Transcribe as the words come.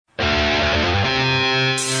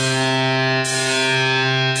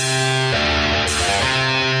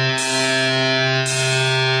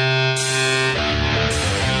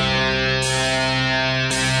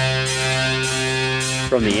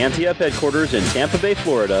From the Ante Up headquarters in Tampa Bay,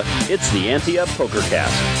 Florida, it's the Ante Up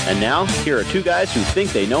POKERCAST. And now, here are two guys who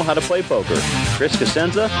think they know how to play poker, Chris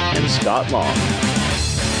Cosenza and Scott Long.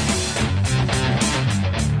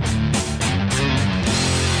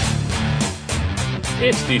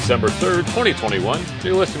 It's December 3rd, 2021.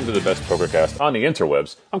 You're listening to the best POKERCAST on the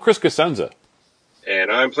interwebs. I'm Chris Cosenza.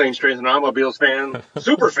 And I'm Planes, Trains, and Automobiles fan,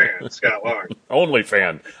 super fan, Scott Long. Only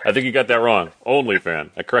fan. I think you got that wrong. Only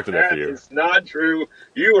fan. I corrected that for you. That is not true.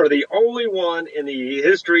 You are the only one in the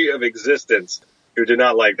history of existence who did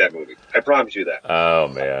not like that movie. I promise you that. Oh,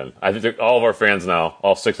 man. I think all of our fans now,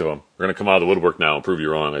 all six of them, are going to come out of the woodwork now and prove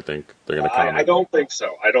you wrong, I think. They're going to come. I don't think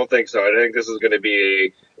so. I think this is going to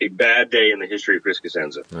be a bad day in the history of Chris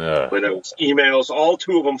Cosenza. When those emails, all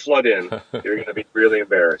two of them flood in, you're going to be really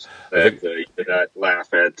embarrassed that you did not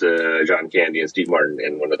laugh at John Candy and Steve Martin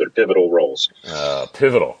in one of their pivotal roles.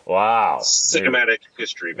 Pivotal. Wow. Cinematic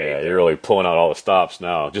history, man. Yeah, you're really pulling out all the stops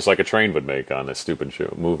now, just like a train would make on this stupid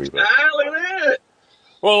movie. But. Look at that.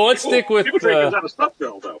 Well, let's stick with... People train comes out of stuff,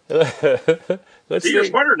 though. You're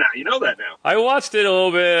smarter now. You know that now. I watched it a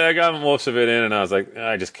little bit. I got most of it in, and I was like,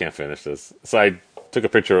 I just can't finish this. So I took a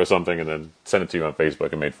picture of something and then sent it to you on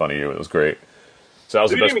Facebook and made fun of you, and it was great. So that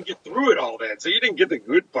was you the best. Didn't even get through it all, then. So you didn't get the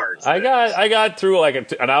good parts. I got through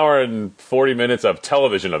like an hour and 40 minutes of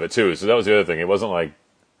television of it, too. So that was the other thing. It wasn't like...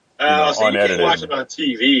 so you can't watch it on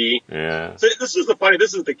TV. Yeah. So this is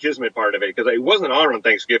the kismet part of it, because it wasn't on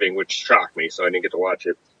Thanksgiving, which shocked me, so I didn't get to watch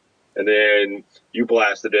it. And then you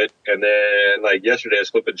blasted it, and then, like, yesterday I was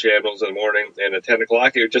flipping channels in the morning, and at 10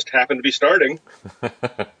 o'clock it just happened to be starting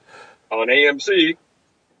on AMC,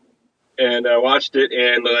 and I watched it,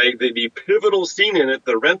 and, like, the pivotal scene in it,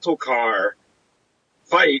 the rental car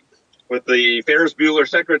fight with the Ferris Bueller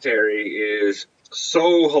secretary is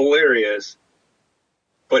so hilarious.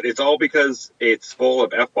 But it's all because it's full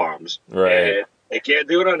of F-bombs. Right. And they can't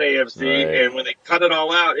do it on AMC. Right. And when they cut it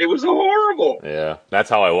all out, it was horrible. Yeah. That's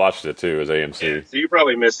how I watched it, too, as AMC. Yeah, so you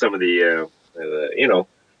probably missed some of the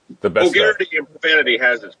the best vulgarity and profanity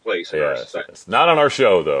has its place in our society. Yes. Not on our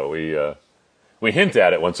show, though. We hint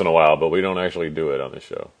at it once in a while, but we don't actually do it on the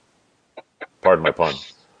show. Pardon my pun.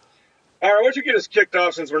 All right, why don't you get us kicked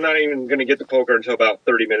off, since we're not even going to get to poker until about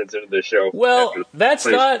 30 minutes into the show. Well, that's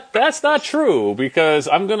not true, because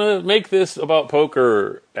I'm going to make this about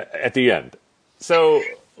poker at the end. So,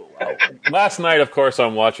 last night, of course,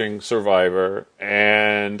 I'm watching Survivor,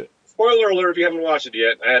 and... Spoiler alert if you haven't watched it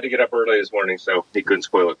yet. I had to get up early this morning, so he couldn't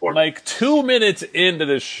spoil it for me. Like 2 minutes into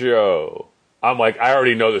the show, I'm like, I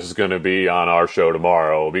already know this is going to be on our show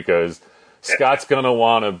tomorrow, because... Scott's going to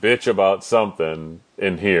want to bitch about something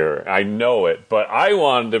in here. I know it, but I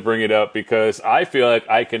wanted to bring it up because I feel like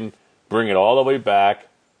I can bring it all the way back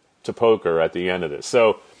to poker at the end of this.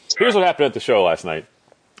 So here's what happened at the show last night.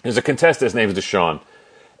 There's a contestant, his name is Deshaun,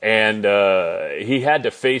 and he had to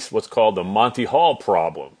face what's called the Monty Hall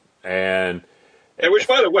problem. And which,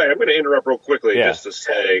 by the way, I'm going to interrupt real quickly just to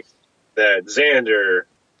say that Xander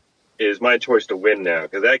is my choice to win now,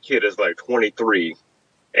 because that kid is like 23.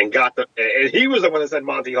 And he was the one that said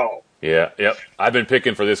Monty Hall. Yeah, yep. I've been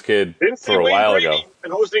picking for this kid for a while ago.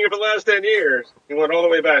 And hosting it for the last 10 years. He went all the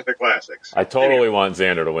way back to the classics. I totally want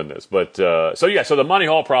Xander to win this. But, so the Monty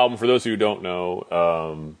Hall problem, for those of you who don't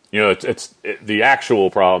know, it's the actual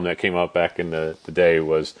problem that came up back in the day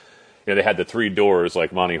was, they had the three doors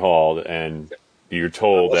like Monty Hall, and you're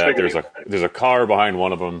told that there's a car behind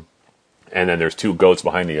one of them, and then there's two goats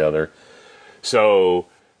behind the other. So...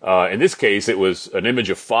 in this case, it was an image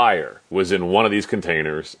of fire was in one of these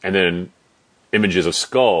containers, and then images of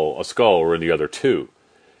a skull were in the other two.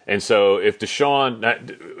 And so if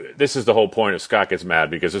Deshaun, this is the whole point of Scott gets mad,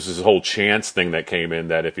 because this is a whole chance thing that came in,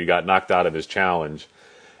 that if he got knocked out of his challenge,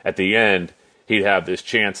 at the end, he'd have this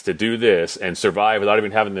chance to do this and survive without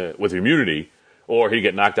even having with immunity, or he'd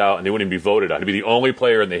get knocked out and they wouldn't even be voted out. He'd be the only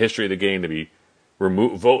player in the history of the game to be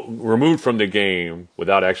removed from the game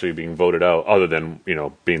without actually being voted out, other than,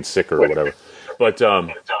 being sick or whatever. But,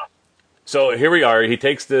 so here we are. He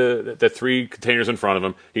takes the three containers in front of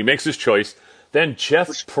him. He makes his choice. Then Jeff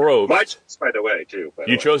Probst. My choice, by the way, too.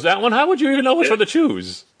 You chose that one? How would you even know which one to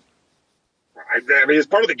choose? I mean, it's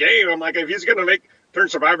part of the game. I'm like, if he's going to turn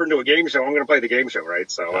Survivor into a game show, I'm going to play the game show,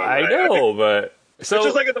 right? So I know, but... So, it's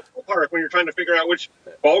just like at the ballpark when you're trying to figure out which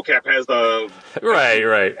ball cap has the...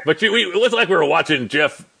 Right. But it looked like we were watching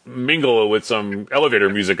Jeff mingle with some elevator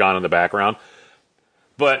music on in the background.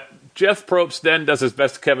 But Jeff Probst then does his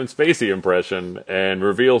best Kevin Spacey impression and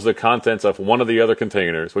reveals the contents of one of the other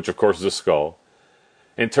containers, which of course is a skull,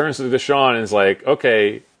 and turns to Deshaun and is like,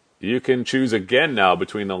 okay, you can choose again now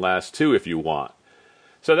between the last two if you want.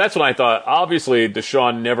 So that's when I thought, obviously,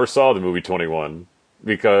 Deshaun never saw the movie 21.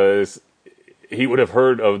 because he would have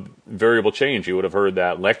heard of variable change. He would have heard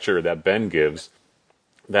that lecture that Ben gives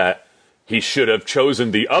that he should have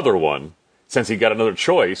chosen the other one since he got another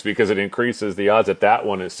choice, because it increases the odds that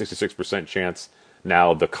one is 66% chance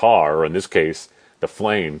now the car, or in this case, the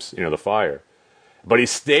flames, the fire. But he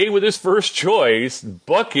stayed with his first choice,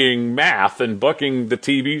 bucking math and bucking the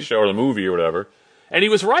TV show or the movie or whatever. And he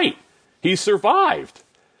was right. He survived.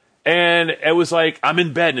 And it was like, I'm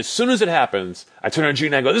in bed, and as soon as it happens, I turn on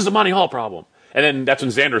Gina and I go, this is a Monty Hall problem. And then that's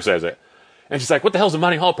when Xander says it. And she's like, what the hell's a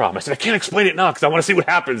Monty Hall problem? I said, I can't explain it now because I want to see what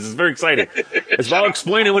happens. It's very exciting. It's I'll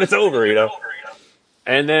explain it when it's over,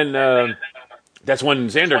 And then that's when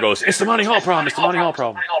Xander goes, it's the Monty Hall problem. It's the Monty Hall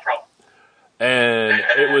problem. And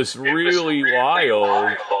it was really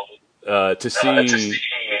wild to see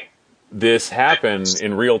this happen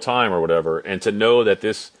in real time or whatever, and to know that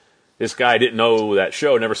this guy didn't know that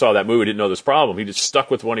show, never saw that movie, didn't know this problem. He just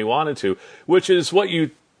stuck with what he wanted to, which is what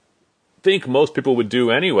you think most people would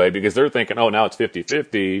do anyway, because they're thinking, oh, now it's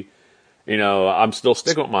 50-50. I'm still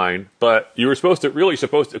sticking with mine. But you're supposed to,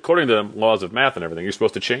 according to the laws of math and everything, you're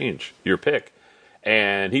supposed to change your pick.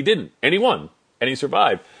 And he didn't. And he won. And he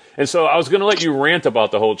survived. And so I was going to let you rant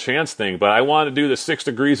about the whole chance thing, but I want to do the 6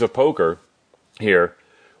 degrees of poker here,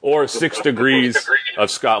 or 6 degrees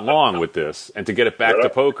of Scott Long with this, and to get it back to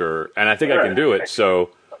poker. And I think I can do it.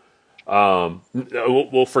 So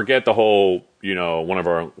we'll forget the whole, one of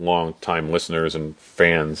our long-time listeners and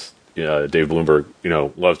fans, Dave Bloomberg,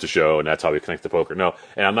 loves the show, and that's how we connect to poker. No,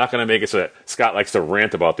 and I'm not going to make it so that Scott likes to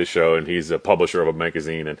rant about this show, and he's a publisher of a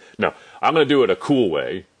magazine. And no, I'm going to do it a cool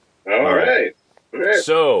way. All right.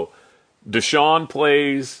 So, Deshaun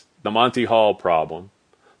plays the Monty Hall problem.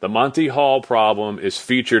 The Monty Hall problem is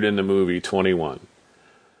featured in the movie 21.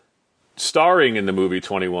 Starring in the movie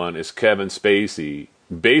 21 is Kevin Spacey,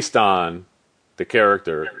 based on the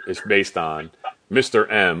character is based on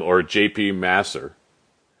Mr. M, or J.P. Masser,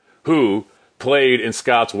 who played in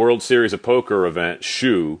Scott's World Series of Poker event,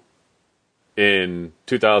 Shoe, in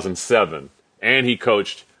 2007. And he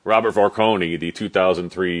coached Robert Varconi, the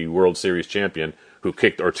 2003 World Series champion, who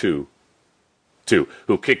kicked off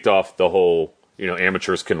the whole,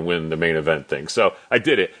 amateurs can win the main event thing. So I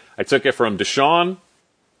did it. I took it from Deshaun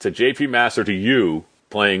to J.P. Masser to you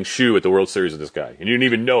playing Shoe at the World Series with this guy. And you didn't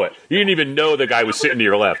even know it. You didn't even know the guy was sitting to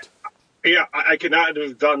your left. Yeah, I could not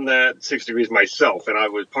have done that 6 degrees myself, and I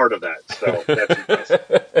was part of that. So that's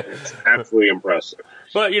impressive. It's absolutely impressive.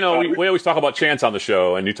 But, we always talk about chance on the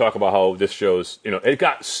show, and you talk about how this show's, it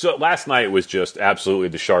got so, last night was just absolutely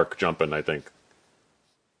the shark jumping, I think.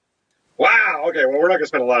 Wow. Okay. Well, we're not going to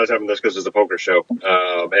spend a lot of time on this because it's a poker show.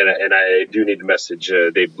 And I do need to message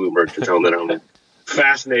Dave Bloomberg to tell him that I'm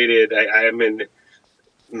fascinated. I am in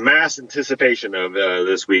mass anticipation of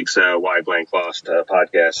this week's Why Blank Lost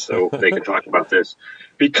podcast, so they can talk about this.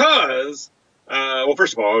 Because, well,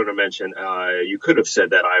 first of all, I want to mention, you could have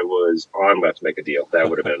said that I was on Let's Make a Deal.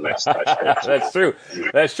 That would have been a nice touch. That's true.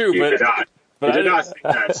 That's true. You did not think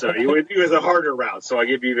that, so it was a harder route, so I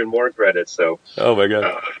give you even more credit. So, oh my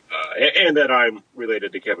God, and that I'm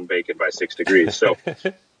related to Kevin Bacon by 6 degrees. So,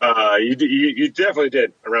 you definitely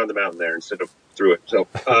did around the mountain there instead of through it. So,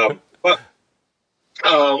 but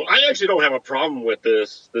I actually don't have a problem with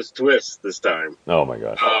this twist this time. Oh my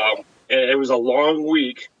God. It was a long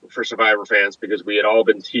week for Survivor fans because we had all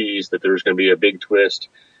been teased that there was going to be a big twist,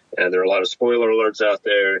 and there are a lot of spoiler alerts out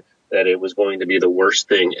there that it was going to be the worst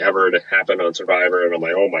thing ever to happen on Survivor. And I'm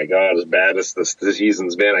like, oh my God, as bad as this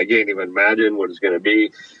season's been, I can't even imagine what it's going to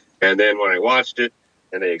be. And then when I watched it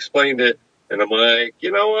and they explained it, and I'm like,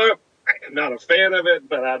 you know what? I'm not a fan of it,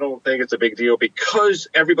 but I don't think it's a big deal because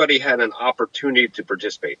everybody had an opportunity to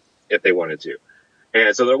participate if they wanted to.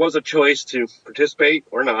 And so there was a choice to participate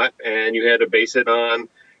or not, and you had to base it on,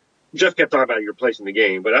 Jeff kept talking about your place in the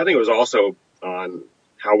game, but I think it was also on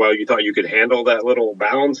how well you thought you could handle that little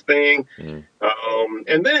balance thing. Mm-hmm.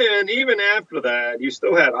 And then even after that, you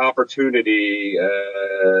still had opportunity.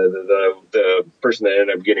 The person that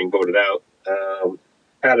ended up getting voted out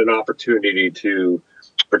had an opportunity to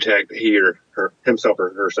protect himself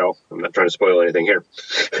or herself. I'm not trying to spoil anything here.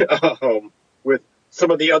 With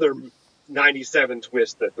some of the other 97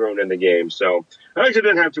 twists that thrown in the game. So I actually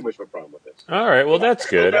didn't have too much of a problem with it. All right. Well, that's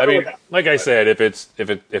good. I mean, like I said,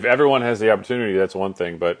 if everyone has the opportunity, that's one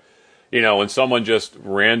thing. But, when someone just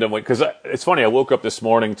randomly, because it's funny, I woke up this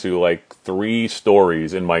morning to like 3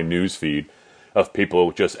 stories in my news feed of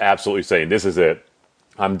people just absolutely saying, this is it.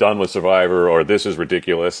 I'm done with Survivor, or this is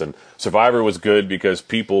ridiculous. And Survivor was good because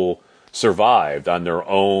people survived on their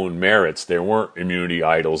own merits. There weren't immunity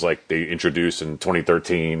idols like they introduced in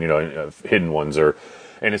 2013, hidden ones,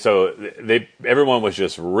 And so everyone was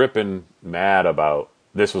just ripping mad about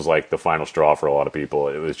this was like the final straw for a lot of people.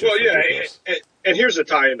 It was just ridiculous. And here's a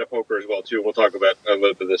tie into poker as well too. We'll talk about a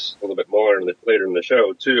little bit of this a little bit more later in the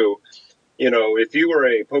show too. If you were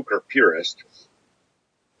a poker purist,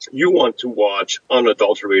 you want to watch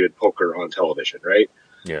unadulterated poker on television, right?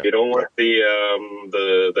 Yeah. You don't want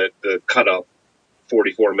the cut up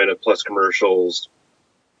 44-minute plus commercials,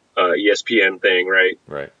 ESPN thing, right?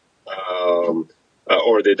 Right.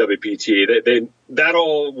 Or the WPT. That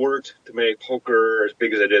all worked to make poker as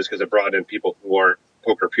big as it is because it brought in people who aren't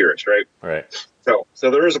poker purists, right? Right. So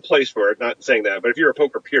there is a place for it. Not saying that, but if you're a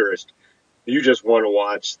poker purist, you just want to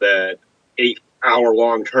watch that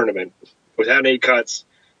 8-hour-long tournament without 8 cuts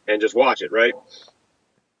and just watch it, right?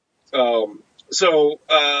 And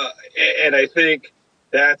I think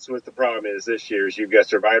that's what the problem is this year. Is you've got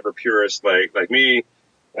Survivor purists like me,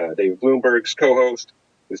 Dave Bloomberg's co-host,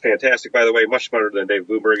 who's fantastic, by the way, much smarter than Dave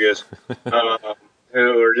Bloomberg is,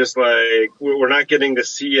 who are just like, we're not getting to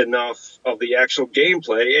see enough of the actual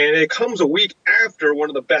gameplay. And it comes a week after one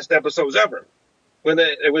of the best episodes ever, when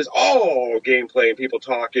it was all gameplay and people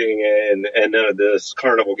talking and none of this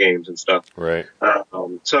carnival games and stuff. Right.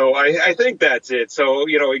 So I think that's it. So,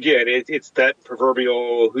 again, it's that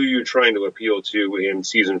proverbial who you're trying to appeal to in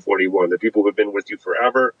season 41, the people who have been with you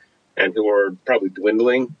forever and who are probably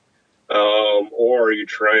dwindling. Or are you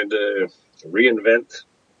trying to reinvent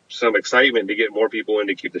some excitement to get more people in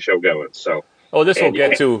to keep the show going? So, this will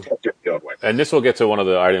get to one of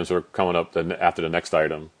the items we're coming up after the next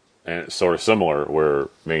item, and it's sort of similar where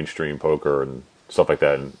mainstream poker and stuff like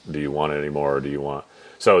that. And do you want it anymore, or do you want?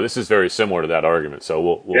 So this is very similar to that argument.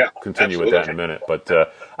 So we'll continue with that in a minute. But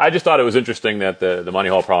I just thought it was interesting that the Money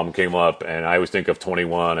Hall problem came up, and I always think of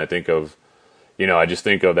 21. I think of, I just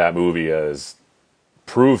think of that movie as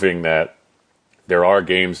proving that there are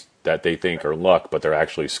games that they think are luck, but they're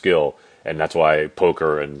actually skill, and that's why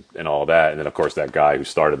poker and all that. And then of course that guy who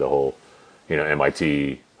started the whole,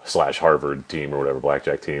 MIT/Harvard team or whatever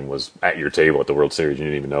blackjack team was at your table at the World Series. You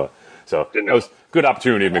didn't even know it. So it was a good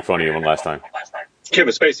opportunity to make fun of you one last time.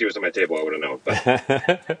 Kevin Spacey was at my table, I would have known.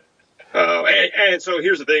 But. And so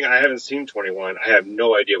here's the thing. I haven't seen 21. I have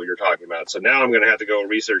no idea what you're talking about. So now I'm going to have to go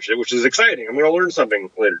research it, which is exciting. I'm going to learn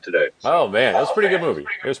something later today. Oh, man. It was a pretty good movie.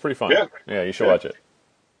 It was pretty fun. Yeah, you should watch it.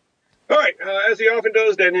 All right. As he often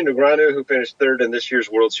does, Danny Negreanu, who finished third in this year's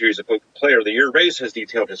World Series of Poker Player of the Year race, has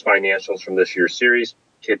detailed his financials from this year's series.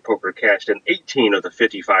 Kid Poker cashed in 18 of the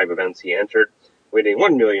 55 events he entered, winning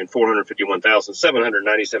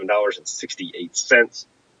 $1,451,797.68. I don't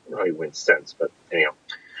know how he wins cents, but anyhow.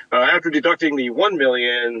 After deducting the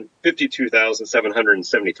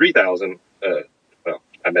 $1,052,773,000,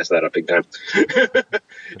 I messed that up big time.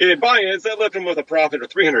 In buy-ins, that left him with a profit of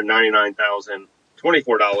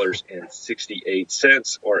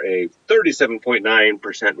 $399,024.68, or a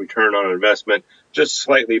 37.9% return on investment, just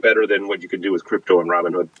slightly better than what you could do with crypto and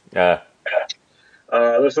Robinhood.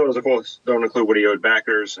 Those totals, of course, don't include what he owed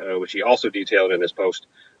backers, which he also detailed in his post,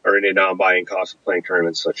 or any non-buying costs of playing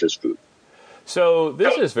tournaments such as food. So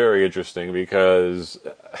this is very interesting because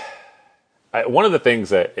one of the things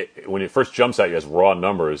that when it first jumps at you as raw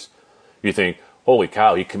numbers, you think, "Holy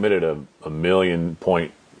cow, he committed a million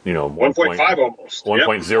point, 1.5 almost,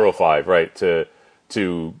 1.05, right,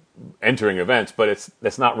 to entering events." But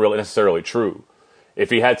that's not really necessarily true.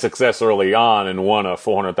 If he had success early on and won a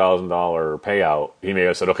 $400,000 payout, he may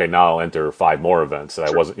have said, "Okay, now I'll enter 5 more events." That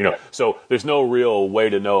I wasn't, So there's no real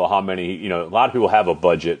way to know how many. A lot of people have a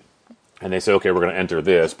budget. And they say, okay, we're going to enter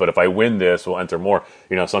this, but if I win this, we'll enter more.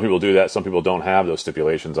 Some people do that. Some people don't have those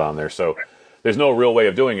stipulations on there. So there's no real way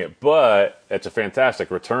of doing it, but it's a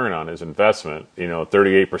fantastic return on his investment.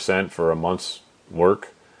 38% for a month's work.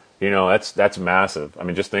 That's massive. I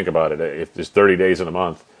mean, just think about it. If there's 30 days in a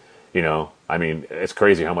month, it's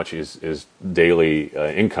crazy how much his daily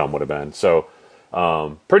income would have been. So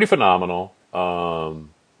pretty phenomenal.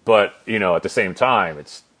 But, at the same time,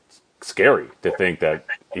 it's scary to think that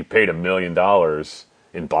he paid $1 million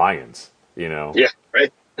in buy-ins, Yeah,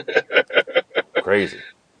 right. Crazy.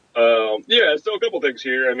 So a couple things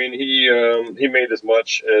here. I mean, he made as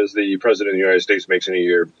much as the president of the United States makes in a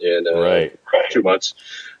year in 2 months.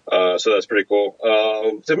 So that's pretty cool.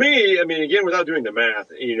 To me, I mean, again, without doing the math,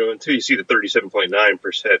 until you see the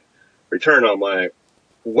 37.9% return, I'm like,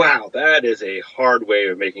 wow, that is a hard way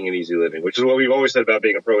of making an easy living, which is what we've always said about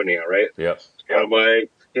being a pro now, right? Yep. I'm like,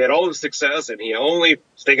 he had all this success, and he only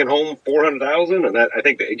taken home $400,000, and that I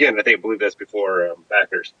believe that's before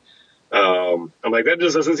backers. I'm like, that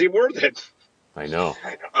just doesn't seem worth it. I know.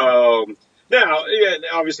 Now,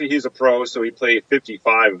 obviously he's a pro, so he played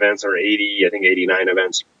 55 events or 89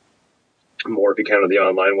 events. more if you count the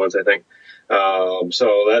online ones, I think.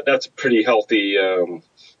 So that's a pretty healthy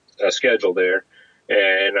schedule there.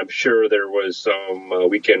 And I'm sure there was some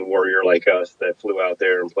weekend warrior like us that flew out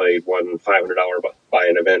there and played one $500 buy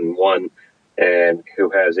an event and won, and who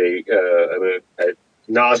has a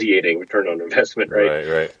nauseating return on investment, right?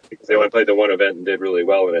 Right. Because they only played the one event and did really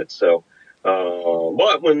well in it. So,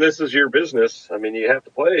 but when this is your business, I mean, you have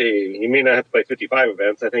to play. You may not have to play 55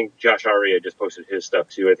 events. I think Josh Aria just posted his stuff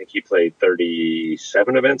too. I think he played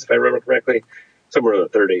 37 events, if I remember correctly, somewhere in the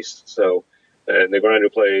 30s. So, and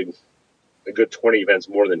Negreanu played a good 20 events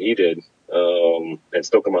more than he did, and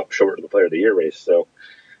still come up short of the Player of the Year race. So,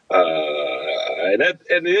 and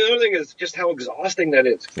the other thing is just how exhausting that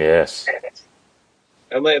is. Yes.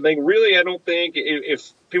 And like really, I don't think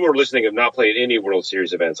if people are listening have not played any World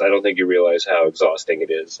Series events, I don't think you realize how exhausting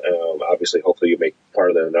it is. Obviously, hopefully you make part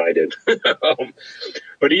of that than I did.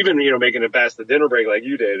 But even, making it past the dinner break like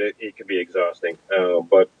you did, it can be exhausting.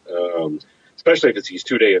 But especially if it's these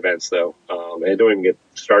 2-day events, though, and don't even get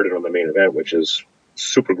started on the main event, which is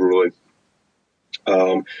super grueling.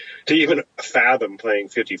 To even fathom playing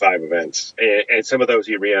 55 events, and some of those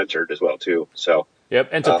he re-entered as well too. So. Yep,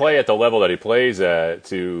 and to play at the level that he plays at,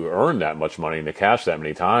 to earn that much money and to cash that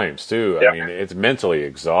many times too. Yeah. I mean, it's mentally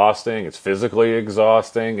exhausting. It's physically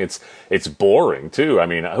exhausting. It's boring too. I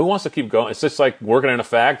mean, who wants to keep going? It's just like working in a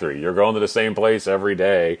factory. You're going to the same place every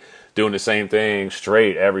day, doing the same thing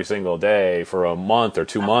straight every single day for a month or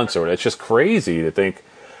 2 months, or it's just crazy to think.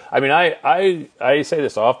 I mean, I say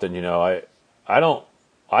this often.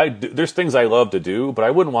 There's things I love to do, but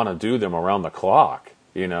I wouldn't want to do them around the clock.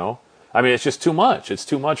 I mean, it's just too much. It's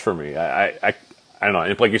too much for me. I don't know.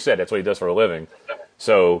 And like you said, that's what he does for a living.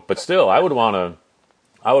 So, but still, I would want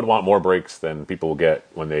more breaks than people will get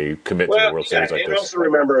when they commit to the World Series like this. And also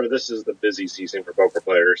remember, this is the busy season for poker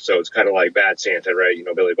players, so it's kind of like Bad Santa, right?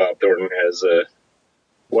 Billy Bob Thornton has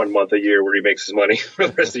 1 month a year where he makes his money. For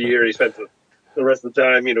the rest of the year, he spends the rest of the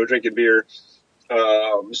time, drinking beer.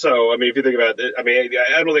 So, I mean, if you think about it, I mean,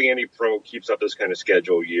 I don't think any pro keeps up this kind of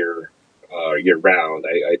schedule year round.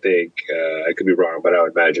 I think I could be wrong, but I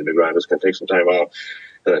would imagine Negreanu's going to take some time out,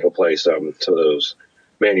 and then he'll play some of those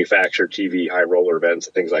manufactured TV high roller events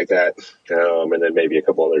and things like that, and then maybe a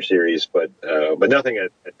couple other series, but nothing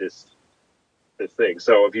at this thing.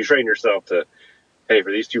 So if you train yourself to, hey,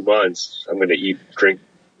 for these 2 months, I'm going to eat, drink,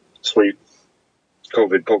 sleep,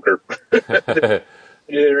 COVID, poker.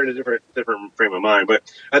 You're in a different frame of mind, but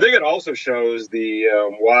I think it also shows the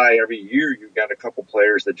why every year you've got a couple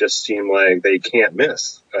players that just seem like they can't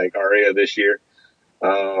miss, like Aria this year.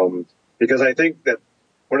 Because I think that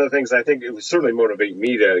one of the things I think it would certainly motivate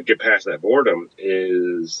me to get past that boredom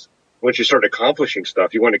is once you start accomplishing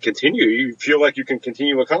stuff, you want to continue. You feel like you can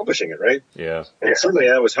continue accomplishing it, right? Yeah. And certainly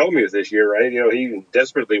that was Helmuth this year, right? He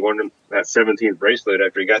desperately wanted that 17th bracelet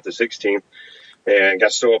after he got the 16th. And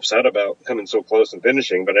got so upset about coming so close and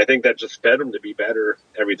finishing. But I think that just fed him to be better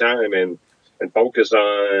every time and focus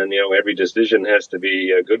on, every decision has to be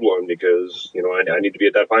a good one because, I need to be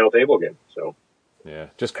at that final table again. So. Yeah,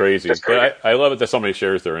 just crazy. But I love it that somebody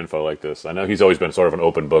shares their info like this. I know he's always been sort of an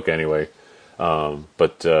open book anyway.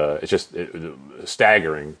 But it's just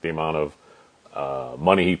staggering the amount of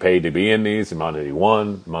money he paid to be in these, the amount that he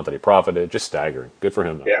won, the amount that he profited. Just staggering. Good for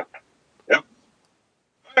him, though. Yeah.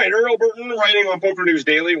 All right, Earl Burton, writing on Poker News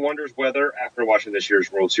Daily, wonders whether, after watching this year's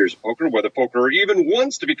World Series of Poker, whether poker even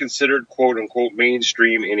wants to be considered quote-unquote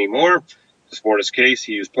mainstream anymore. To support his case,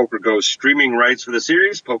 he used PokerGo's streaming rights for the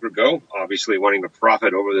series. PokerGo, obviously wanting to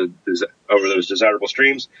profit over those desirable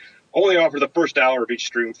streams, only offered the first hour of each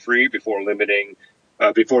stream free before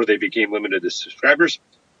they became limited to subscribers.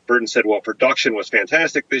 Burton said, while production was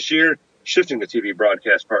fantastic this year, shifting the TV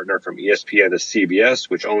broadcast partner from ESPN to CBS,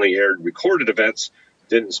 which only aired recorded events,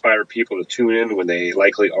 didn't inspire people to tune in when they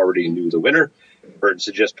likely already knew the winner. Burton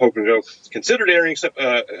suggests that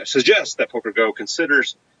PokerGo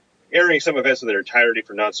considers airing some events in their entirety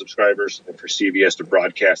for non-subscribers and for CBS to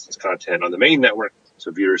broadcast its content on the main network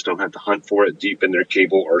so viewers don't have to hunt for it deep in their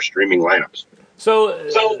cable or streaming lineups.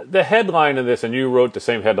 So the headline of this, and you wrote the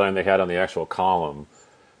same headline they had on the actual column,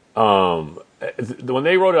 when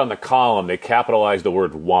they wrote it on the column, they capitalized the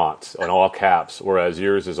word want in all caps, whereas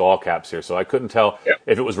yours is all caps here. So I couldn't tell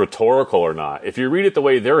if it was rhetorical or not. If you read it the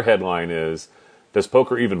way their headline is, does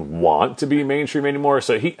poker even want to be mainstream anymore?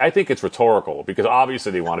 So I think it's rhetorical because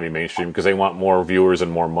obviously they want to be mainstream because they want more viewers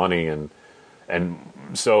and more money. And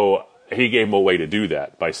so he gave them a way to do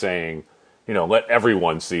that by saying, let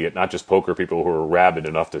everyone see it, not just poker people who are rabid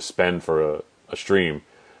enough to spend for a stream.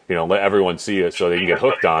 Let everyone see it so they can get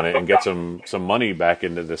hooked on it and get some money back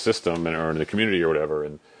into the system or in the community or whatever.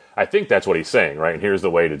 And I think that's what he's saying, right? And here's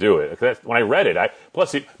the way to do it. When I read it,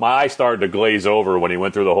 my eyes started to glaze over when he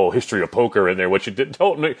went through the whole history of poker in there, which you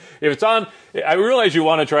don't. If it's on, I realize you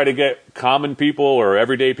want to try to get common people or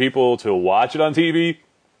everyday people to watch it on TV,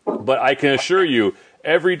 but I can assure you,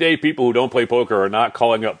 everyday people who don't play poker are not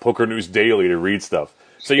calling up Poker News Daily to read stuff.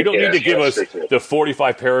 So you don't need to give us the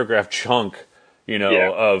 45 paragraph chunk,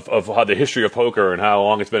 of how the history of poker and how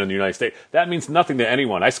long it's been in the United States. That means nothing to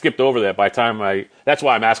anyone. I skipped over that by the time that's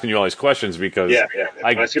why I'm asking you all these questions, because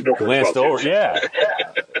I glanced over.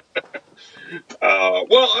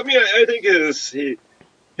 Well, I mean, I think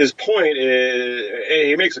his point is,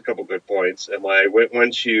 he makes a couple good points. And like,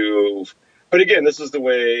 but again, this is the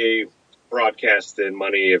way broadcast and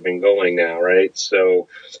money have been going now, right? So,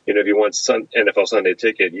 if you want NFL Sunday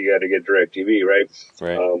Ticket, you got to get DirecTV, right?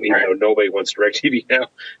 Even though nobody wants DirecTV now.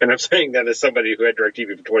 And I'm saying that as somebody who had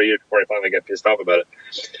DirecTV for 20 years before I finally got pissed off about it.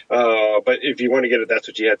 But if you want to get it, that's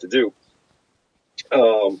what you have to do.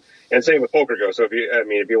 And same with PokerGo. So if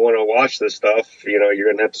you want to watch this stuff, you're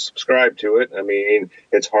going to have to subscribe to it. I mean,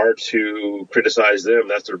 it's hard to criticize them.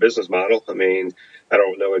 That's their business model. I mean, I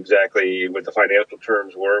don't know exactly what the financial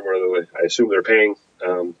terms were, whether I assume they're paying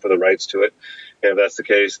for the rights to it. And if that's the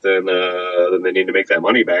case, then they need to make that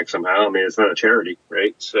money back somehow. I mean, it's not a charity,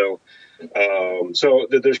 right? So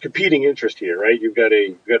there's competing interest here, right? You've got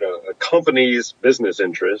a company's business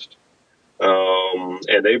interest.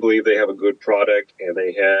 And they believe they have a good product and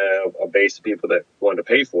they have a base of people that want to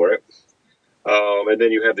pay for it. And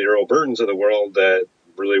then you have the Earl Burdens of the world that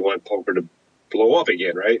really want poker to blow up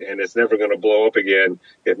again, right? And it's never going to blow up again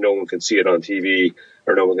if no one can see it on TV,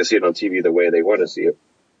 or no one can see it on TV the way they want to see it.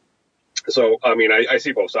 So, I mean, I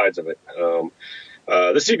see both sides of it. The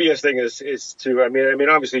CBS thing is to, I mean,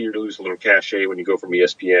 obviously you lose a little cachet when you go from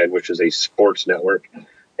ESPN, which is a sports network.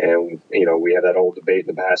 And, we had that old debate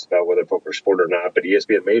in the past about whether poker's sport or not, but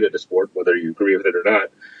ESPN made it a sport, whether you agree with it or not.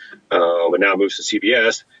 But now it moves to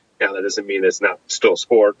CBS. Now, that doesn't mean it's not still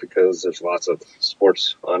sport, because there's lots of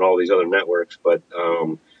sports on all these other networks. But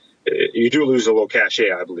you do lose a little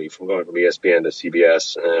cachet, I believe, from going from ESPN to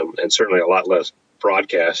CBS, and certainly a lot less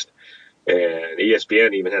broadcast. And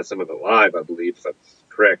ESPN even has some of it live, I believe, if I'm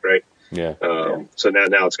correct, right? Yeah. So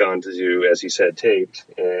now it's gone to, as he said, taped.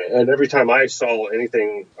 And every time I saw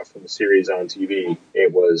anything from the series on TV,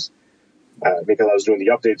 it was because I was doing the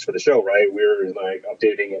updates for the show, right? We were like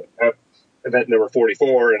updating event number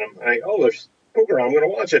 44, and I'm like, oh, there's poker on, I'm going to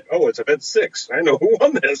watch it. Oh, it's event 6. I know who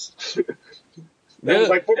won this. That was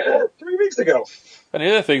like 3 weeks ago. And the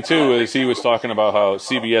other thing, too, is he was talking about how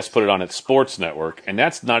CBS put it on its sports network, and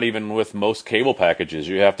that's not even with most cable packages.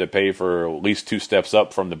 You have to pay for at least 2 steps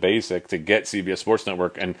up from the basic to get CBS Sports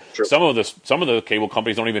Network, and some of the cable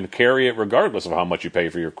companies don't even carry it regardless of how much you pay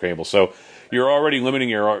for your cable. So you're already limiting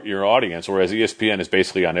your audience, whereas ESPN is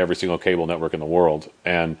basically on every single cable network in the world.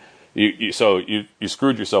 And you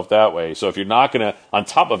screwed yourself that way. So if you're not going to, on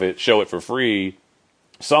top of it, show it for free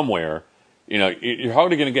somewhere, you're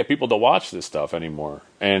hardly going to get people to watch this stuff anymore.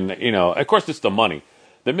 And, of course, it's the money.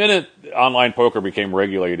 The minute online poker became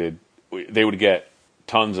regulated, they would get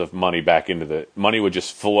tons of money back into the money would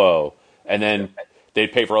just flow. And then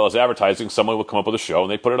they'd pay for all this advertising. Someone would come up with a show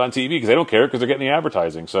and they'd put it on TV because they don't care, because they're getting the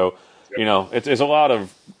advertising. So, it's a lot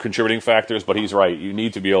of contributing factors, but he's right. You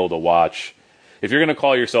need to be able to watch. If you're going to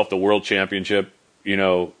call yourself the World Championship,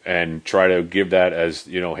 and try to give that as,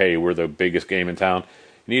 hey, we're the biggest game in town,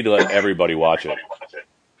 you need to let everybody watch it.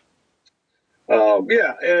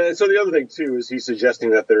 And so the other thing, too, is he's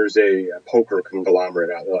suggesting that there's a poker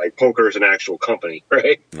conglomerate out there. Like, poker is an actual company,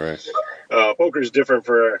 right? Right. Poker is different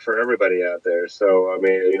for everybody out there. So, I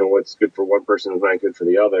mean, what's good for one person is not good for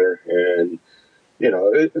the other. And,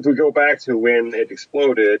 if we go back to when it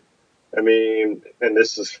exploded, I mean, and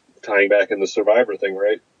this is tying back in the Survivor thing,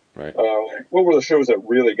 right? Right. What were the shows that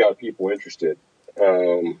really got people interested?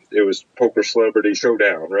 It was Poker Celebrity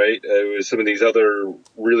Showdown, right? It was some of these other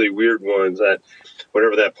really weird ones, that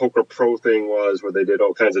whatever that Poker Pro thing was, where they did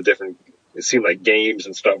all kinds of different, it seemed like games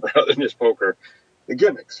and stuff rather than just poker, the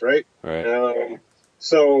gimmicks, right? Right.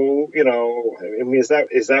 So, I mean, is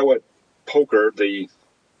that what poker, the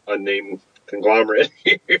unnamed conglomerate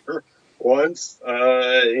here, wants?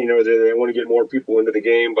 Do they want to get more people into the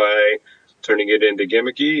game by turning it into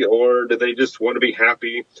gimmicky, or do they just want to be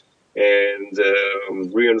happy and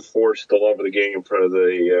reinforce the love of the game in front of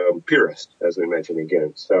the purist, as we mentioned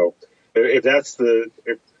again? So if that's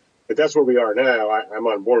where we are now, I'm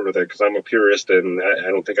on board with it, because I'm a purist, and I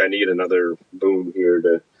don't think I need another boom here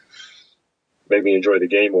to make me enjoy the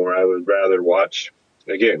game more. I would rather watch,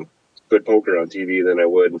 again, good poker on TV than I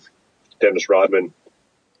would Dennis Rodman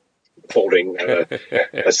folding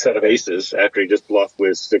a set of aces after he just bluffed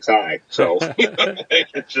with 6 high. So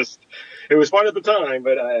it was fun at the time,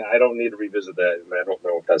 but I don't need to revisit that, and I don't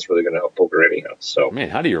know if that's really going to help poker anyhow. So, man,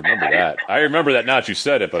 how do you remember that? I remember that now that you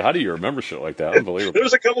said it, but how do you remember shit like that? Unbelievable.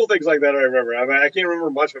 There's a couple of things like that I remember. I mean, I can't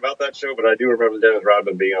remember much about that show, but I do remember Dennis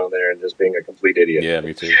Rodman being on there and just being a complete idiot. Yeah,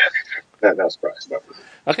 me too. Not surprised. No.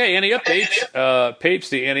 Okay, Ante Up Papes,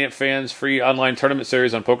 the Ante Up Fans free online tournament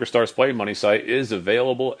series on PokerStars Play Money site, is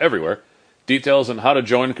available everywhere. Details on how to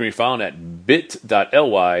join can be found at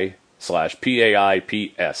bit.ly/PAIPS.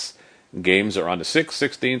 Games are on the 6th,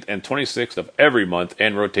 16th, and 26th of every month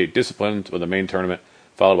and rotate disciplines with the main tournament,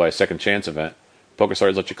 followed by a second chance event.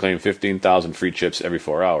 PokerStars lets you claim 15,000 free chips every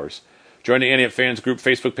 4 hours. Join the Ante Up Fans group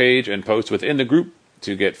Facebook page and post within the group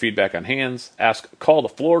to get feedback on hands, ask call the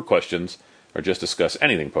floor questions, or just discuss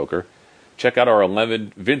anything poker. Check out our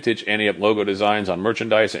 11 vintage Ante Up logo designs on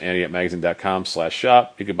merchandise at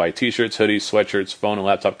anteupmagazine.com/shop. You can buy t-shirts, hoodies, sweatshirts, phone and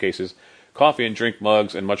laptop cases, coffee and drink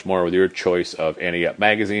mugs, and much more with your choice of Ante Up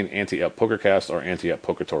Magazine, Ante Up PokerCast, or Ante Up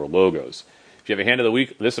Poker Tour logos. If you have a hand of the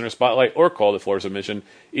week, listener spotlight, or call the floor submission,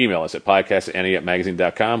 email us at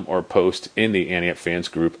podcast@anteupmagazine.com or post in the Ante Up Fans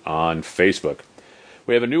group on Facebook.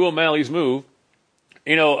 We have a new O'Malley's Move.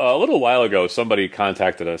 You know, a little while ago, somebody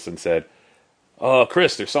contacted us and said,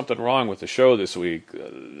 Chris, there's something wrong with the show this week.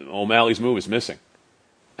 O'Malley's Move is missing.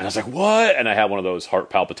 And I was like, what? And I had one of those heart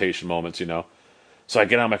palpitation moments, you know. So I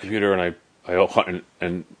get on my computer and I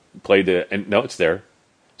played it, and no, it's there.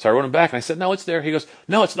 So I wrote him back and I said, no, it's there. He goes,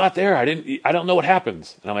 no, it's not there. I don't know what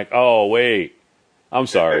happens. And I'm like, oh, wait, I'm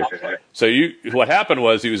sorry. So what happened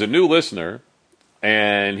was he was a new listener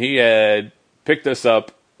and he had picked us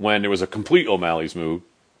up when there was a complete O'Malley's Move.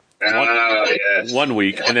 Yes. 1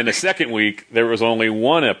 week, and then the second week there was only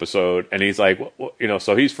one episode, and he's like,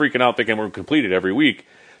 so he's freaking out thinking we're completed every week.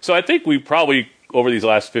 So I think we probably over these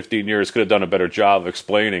last 15 years could have done a better job of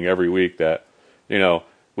explaining every week that,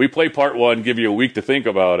 we play part 1, give you a week to think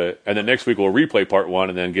about it, and then next week we'll replay part 1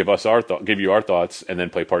 and then give you our thoughts, and then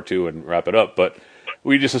play part 2 and wrap it up. But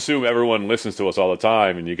we just assume everyone listens to us all the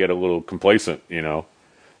time, and you get a little complacent,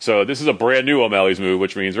 So this is a brand new O'Malley's Move,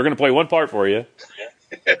 which means we're going to play one part for you.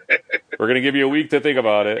 We're going to give you a week to think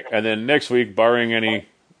about it, and then next week, barring any,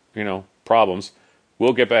 problems,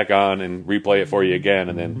 we'll get back on and replay it for you again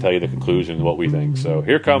and then tell you the conclusion, what we think. So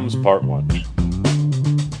here comes part 1.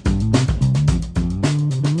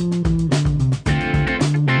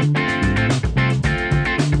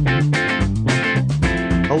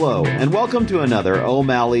 Hello, and welcome to another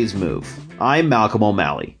O'Malley's Move. I'm Malcolm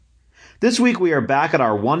O'Malley. This week we are back at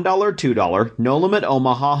our $1, $2 No Limit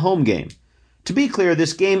Omaha home game. To be clear,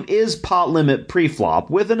 this game is pot limit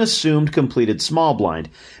pre-flop with an assumed completed small blind,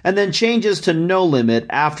 and then changes to no limit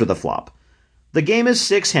after the flop. The game is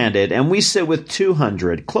 6-handed, and we sit with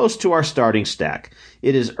 200, close to our starting stack.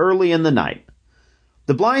 It is early in the night.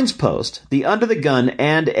 The blinds post, the under the gun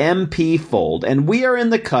and MP fold, and we are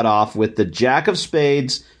in the cutoff with the Jack of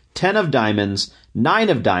Spades, 10 of Diamonds, 9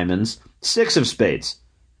 of Diamonds, 6 of Spades.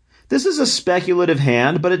 This is a speculative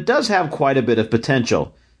hand, but it does have quite a bit of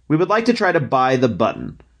potential. We would like to try to buy the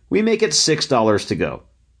button. We make it $6 to go.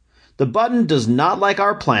 The button does not like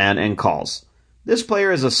our plan and calls. This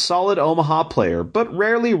player is a solid Omaha player, but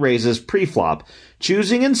rarely raises pre-flop,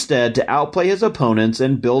 choosing instead to outplay his opponents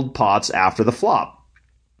and build pots after the flop.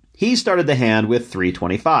 He started the hand with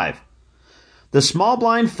 325. The small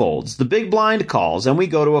blind folds, the big blind calls, and we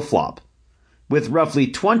go to a flop. With roughly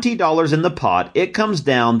 $20 in the pot, it comes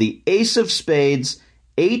down the Ace of Spades,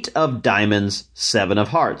 8 of Diamonds, 7 of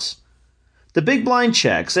Hearts. The big blind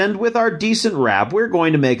checks, and with our decent wrap, we're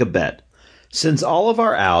going to make a bet. Since all of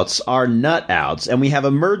our outs are nut outs, and we have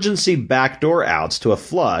emergency backdoor outs to a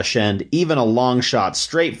flush and even a long shot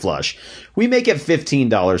straight flush, we make it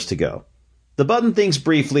 $15 to go. The button thinks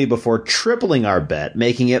briefly before tripling our bet,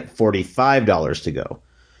 making it $45 to go.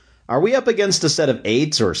 Are we up against a set of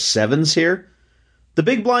 8s or 7s here? The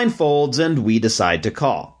big blind folds, and we decide to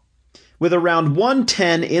call. With around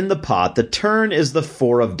 110 in the pot, the turn is the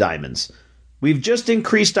 4 of Diamonds. We've just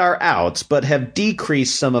increased our outs, but have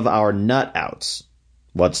decreased some of our nut outs.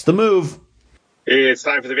 What's the move? It's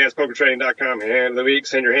time for the AdvancedPokerTraining.com Hand of the Week.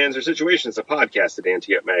 Send your hands or situations to podcast at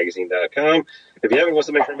anteupmagazine.com. If you haven't won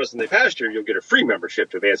something from us in the past year, you'll get a free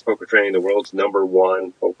membership to Advanced Poker Training, the world's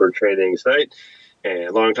 #1 poker training site.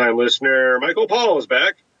 And longtime listener Michael Paul is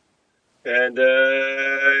back. And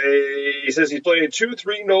he says he's played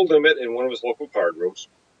 2-3 no limit in one of his local card rooms.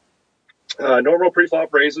 Normal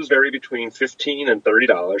pre-flop raises vary between $15 and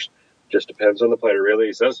 $30. Just depends on the player, really.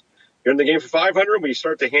 He says, you're in the game for 500. We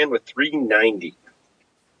start the hand with 390.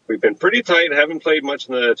 We've been pretty tight. Haven't played much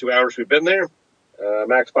in the 2 hours we've been there.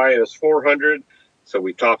 Max buy-in is 400, so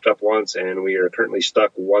we topped up once, and we are currently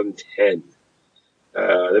stuck 110.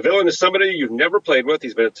 The villain is somebody you've never played with.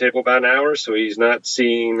 He's been at the table about an hour, so he's not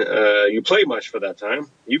seen you play much for that time.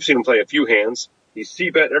 You've seen him play a few hands. He's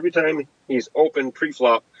C-bet every time he's open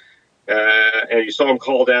pre-flop, and you saw him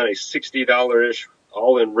call down a $60-ish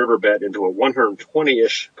all-in river bet into a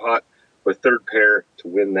 120-ish pot with third pair to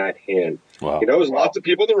win that hand. Wow. He knows lots of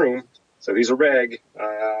people in the room, so he's a reg,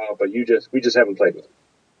 but we just haven't played with him.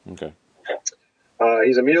 Okay.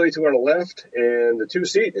 He's immediately to our left and the 2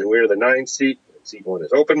 seat, and we're the 9 seat. Seat 1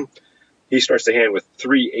 is open. He starts the hand with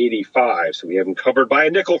 385, so we have him covered by a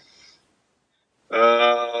nickel.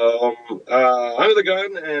 Under the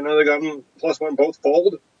gun and under the gun +1 both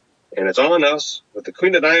fold, and it's on us with the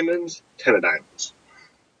queen of diamonds, 10 of diamonds.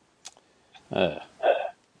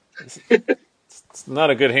 It's not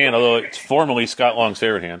a good hand, although it's formally Scott Long's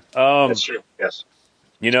favorite hand. That's true, yes.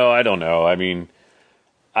 I don't know. I mean,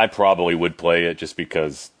 I probably would play it just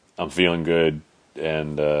because I'm feeling good,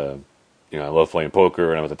 and I love playing poker,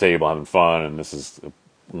 and I'm at the table having fun, and this is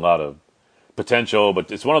a lot of potential.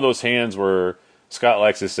 But it's one of those hands where Scott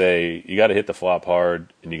likes to say, you got to hit the flop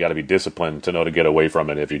hard, and you got to be disciplined to know to get away from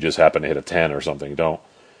it if you just happen to hit a 10 or something. Don't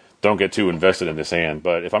get too invested in this hand.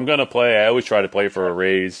 But if I'm going to play, I always try to play for a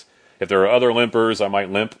raise. If there are other limpers, I might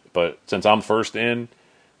limp. But since I'm first in,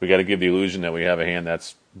 we got to give the illusion that we have a hand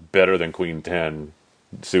that's better than Queen 10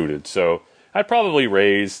 suited. So I'd probably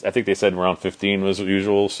raise. I think they said around 15 was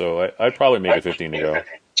usual, so I'd probably make it 15 to go.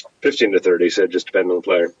 15 to 30, said just depending on the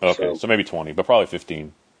player. Okay, so maybe 20, but probably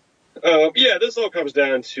 15. This all comes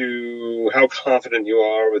down to how confident you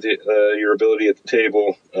are with your ability at the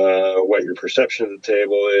table, what your perception of the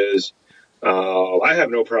table is. I have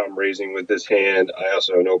no problem raising with this hand. I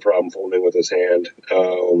also have no problem folding with this hand.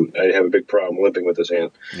 I have a big problem limping with this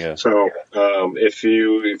hand. Yeah. So if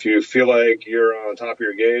you feel like you're on top of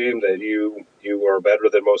your game, that you are better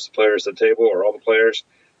than most of the players at the table or all the players,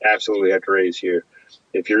 absolutely have to raise here.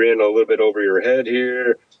 If you're in a little bit over your head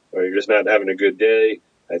here, or you're just not having a good day,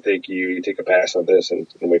 I think you take a pass on this and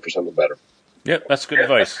wait for something better. Yep, that's good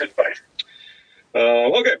advice.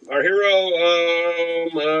 Okay, our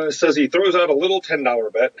hero says he throws out a little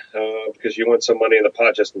 $10 bet because you want some money in the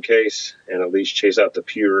pot just in case, and at least chase out the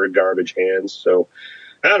pure garbage hands. So,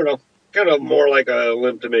 I don't know, kind of more like a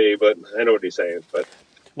limp to me, but I know what he's saying. But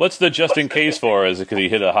what's the just in case for? Is it because he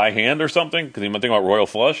hit a high hand or something? Because he might think about royal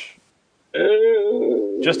flush?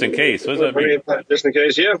 Just in case. What does that mean? Just in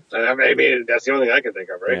case, yeah. I mean, that's the only thing I can think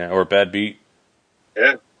of, right? Yeah, or a bad beat?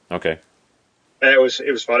 Yeah. Okay. It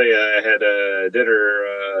was funny. I had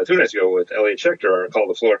dinner 2 nights ago with Elliot Schechter, our Call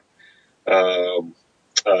the Floor. Call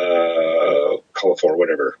the Floor,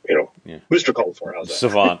 whatever, Yeah. Mr. Call the Floor. How's that?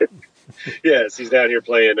 Savant. Yes, he's down here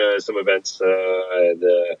playing some events, and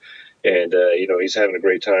he's having a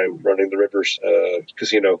great time running the Rivers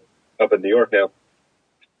Casino up in New York now.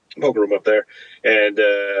 Poker room up there. And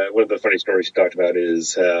one of the funny stories he talked about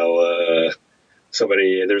is how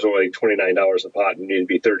there's only $29 a pot and you need to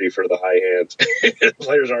be 30 for the high hands. The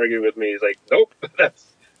players argue with me. He's like, nope,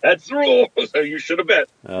 that's the rule. So you should have bet.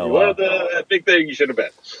 Oh, you wow. wanted that big thing, you should have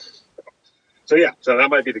bet. So that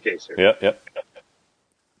might be the case here. Yep.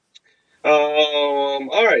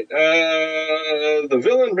 All right. The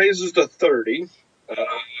villain raises to 30.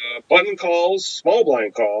 Button calls, small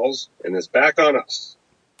blind calls, and is back on us.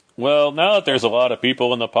 Well, now that there's a lot of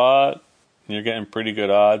people in the pot, you're getting pretty good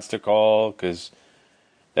odds to call because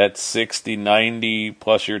that's 60, 90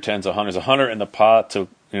 plus your 10's 100. There's 100 in the pot to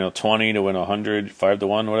 20 to win 100, 5 to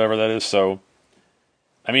 1, whatever that is. So,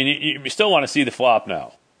 I mean, you still want to see the flop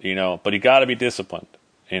now, but you got to be disciplined.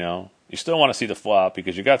 You still want to see the flop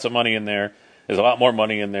because you got some money in there. There's a lot more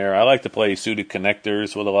money in there. I like to play suited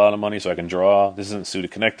connectors with a lot of money so I can draw. This isn't a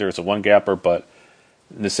suited connector; it's a one gapper, but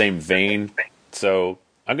in the same vein. So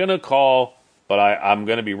I'm gonna call, but I'm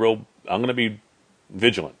gonna be I'm gonna be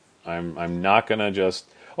vigilant. I'm not gonna just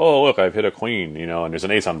look, I've hit a queen, and there's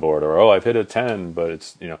an ace on board, or I've hit a 10, but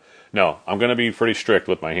it's no. I'm gonna be pretty strict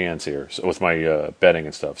with my hands here, so with my betting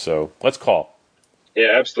and stuff. So let's call.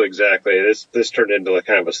 Yeah, absolutely, exactly. This turned into a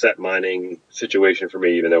kind of a set mining situation for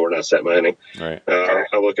me, even though we're not set mining. Right.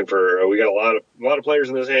 I'm looking for. We got a lot of players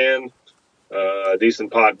in this hand.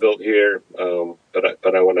 Decent pot built here,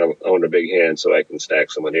 but I want a big hand so I can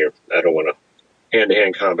stack someone here. I don't want a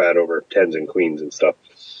hand-to-hand combat over 10s and queens and stuff.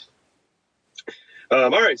 All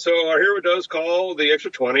right, so our hero does call the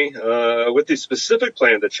extra 20 with the specific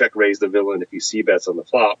plan to check raise the villain if he c-bets on the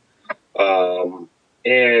flop, and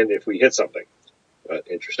if we hit something.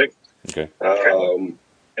 Interesting. Okay.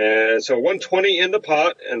 And so 120 in the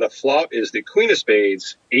pot, and the flop is the queen of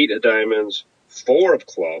spades, 8 of diamonds, 4 of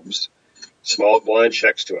clubs, small blind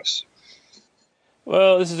checks to us.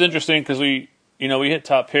 Well, this is interesting because we hit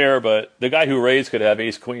top pair, but the guy who raised could have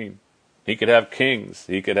ace queen. He could have kings.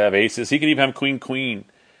 He could have aces. He could even have queen queen.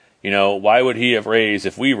 Why would he have raised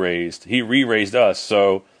if we raised? He re-raised us,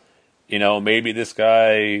 so maybe this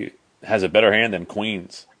guy has a better hand than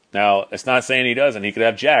queens. Now, it's not saying he doesn't. He could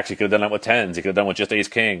have jacks. He could have done that with tens. He could have done with just ace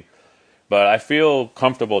king. But I feel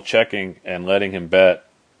comfortable checking and letting him bet.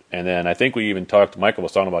 And then I think we even Michael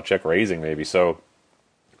was talking about check raising maybe. So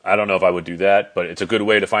I don't know if I would do that, but it's a good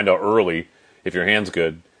way to find out early if your hand's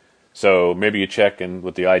good. So maybe you check in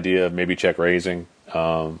with the idea of maybe check raising.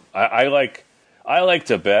 I like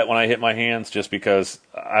to bet when I hit my hands just because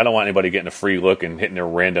I don't want anybody getting a free look and hitting a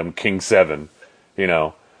random king 7,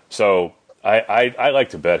 So I like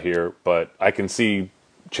to bet here, but I can see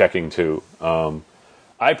checking too.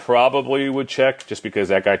 I probably would check just because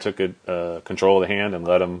that guy took control of the hand and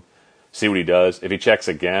let him see what he does. If he checks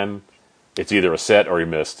again, it's either a set or he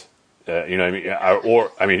missed. You know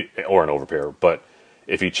what I mean? Or an overpair. But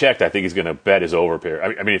if he checked, I think he's going to bet his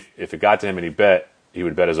overpair. I mean, if it got to him and he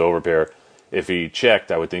would bet his overpair. If he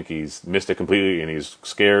checked, I would think he's missed it completely and he's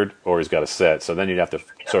scared, or he's got a set. So then you'd have to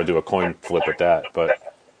sort of do a coin flip with that. But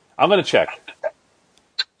I'm going to check.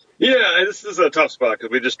 Yeah, this is a tough spot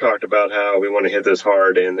because we just talked about how we want to hit this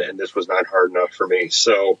hard, and this was not hard enough for me.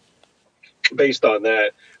 So based on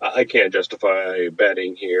that, I can't justify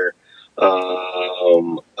betting here.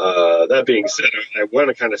 That being said, I want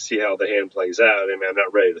to kind of see how the hand plays out. I mean, I'm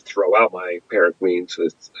not ready to throw out my pair of queens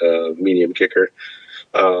with medium kicker.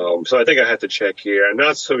 So I think I have to check here. I'm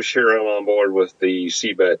not so sure I'm on board with the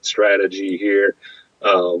C-bet strategy here.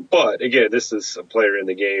 But again, this is a player in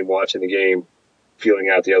the game, watching the game, feeling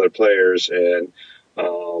out the other players, and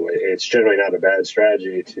it's generally not a bad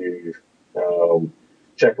strategy to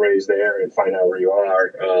check raise there and find out where you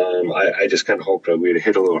are. I just kind of hope that we'd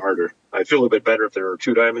hit a little harder. I feel a bit better if there are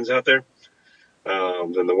 2 diamonds out there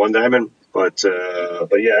than the 1 diamond. But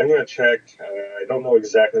yeah, I'm going to check. I don't know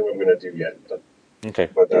exactly what I'm going to do yet. Okay.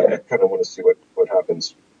 But I kind of want to see what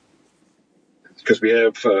happens. Because we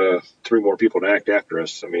have 3 more people to act after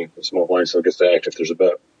us. I mean, the small blind still gets to act if there's a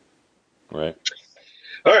bet. Right.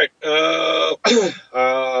 All right.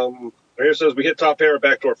 Here says we hit top pair,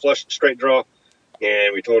 backdoor flush, straight draw.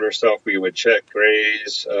 And we told ourselves we would check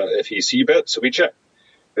raise if he C-bet, so we check.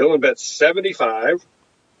 Villain bets 75,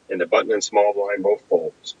 and the button and small blind both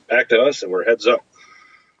folds. Back to us, and we're heads up.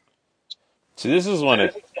 See, this is when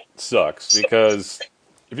it sucks, because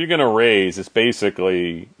if you're going to raise, it's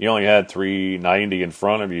basically, you only had 390 in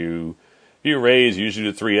front of you. If you raise,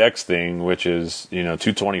 usually the 3x thing, which is,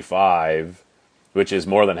 225, which is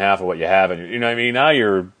more than half of what you have. And, what I mean? Now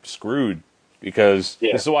you're screwed, because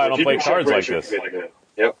this is why I don't play cards like this.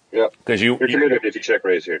 Yep. Because you're committed if you check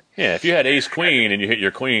raise here. Yeah, if you had ace queen and you hit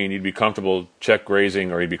your queen, you'd be comfortable check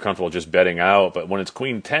raising, or you'd be comfortable just betting out. But when it's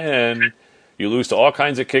queen 10, you lose to all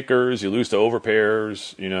kinds of kickers. You lose to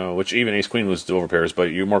overpairs, which even ace queen loses to overpairs.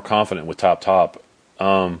 But you're more confident with top.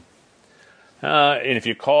 And if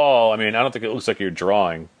you call, I don't think it looks like you're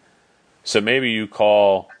drawing. So maybe you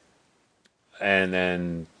call and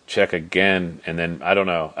then check again, and then I don't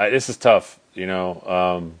know. This is tough,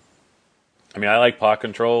 I like pot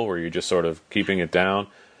control where you're just sort of keeping it down.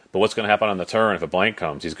 But what's going to happen on the turn if a blank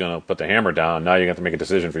comes? He's going to put the hammer down. Now you're going to have to make a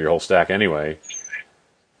decision for your whole stack anyway.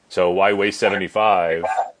 So why waste 75?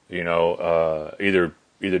 Either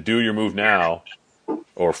do your move now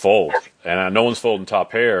or fold. And no one's folding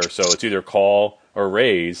top pair, so it's either call or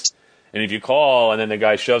raise. And if you call and then the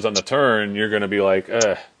guy shoves on the turn, you're going to be like,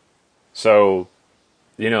 eh. So,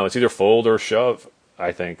 it's either fold or shove,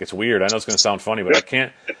 I think. It's weird. I know it's going to sound funny, but I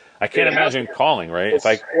can't imagine calling, right?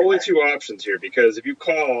 Only 2 options here, because if you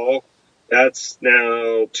call, that's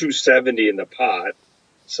now 270 in the pot.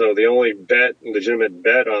 So the only legitimate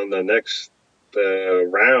bet on the next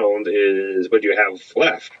round is what you have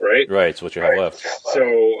left, right? Right, it's what you have left. So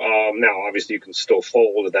now, obviously, you can still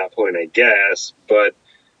fold at that point, I guess, but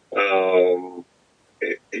the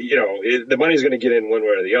money's going to get in one way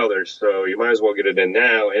or the other, so you might as well get it in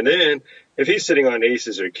now. And then if he's sitting on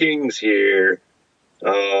aces or kings here,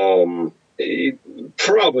 he's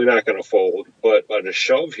probably not going to fold, but a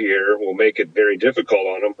shove here will make it very difficult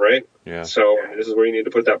on him, right? Yeah. So this is where you need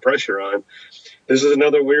to put that pressure on. This is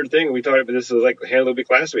another weird thing. We talked about this is like Handle Week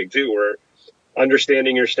last week too, where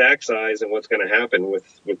understanding your stack size and what's going to happen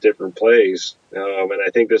with different plays. And I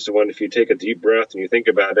think this is one, if you take a deep breath and you think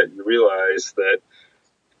about it, you realize that,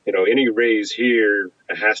 any raise here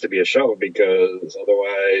has to be a shove, because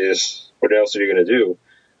otherwise, what else are you going to do?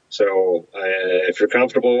 So if you're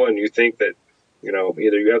comfortable and you think that,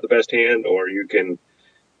 either you have the best hand or you can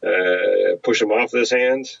push him off this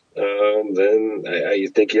hand, then I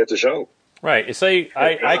think you have to shove. Right. Say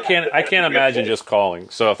I can't imagine just calling.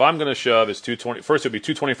 So if I'm going to shove, it's 220. First, it'd be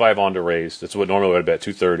 225 on to raise. That's what normally would bet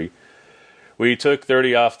 230. We took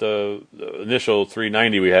 30 off the initial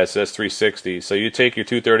 390 we had, so that's 360. So you take your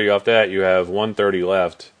 230 off that, you have 130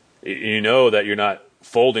 left. You know that you're not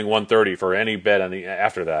folding 130 for any bet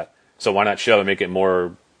after that. So why not shove and make it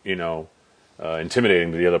more,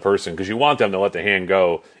 intimidating to the other person? Because you want them to let the hand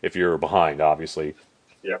go if you're behind, obviously.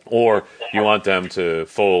 Yeah. Or you want them to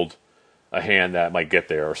fold a hand that might get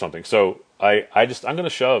there or something. So I'm going to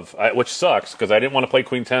shove, which sucks because I didn't want to play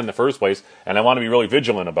Queen 10 in the first place, and I want to be really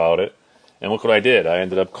vigilant about it. And look what I did. I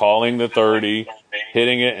ended up calling the 30,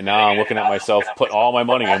 hitting it, and now I'm looking at myself put all my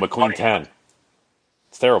money in with Queen 10.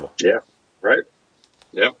 It's terrible. Yeah, right.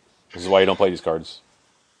 Yep. This is why you don't play these cards.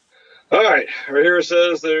 All right. Right here it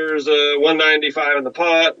says there's 195 in the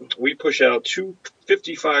pot. We push out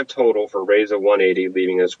 255 total for raise of 180,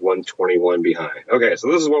 leaving us 121 behind. Okay,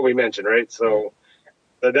 so this is what we mentioned, right? So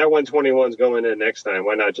that 121 is going in next time.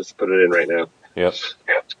 Why not just put it in right now? Yep.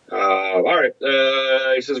 All right.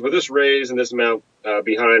 He says, with this raise and this amount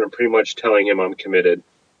behind, I'm pretty much telling him I'm committed.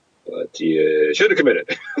 But you should have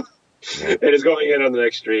committed. And it's going in on the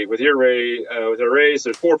next street. With your raise,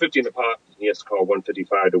 there's 450 in the pot. He has to call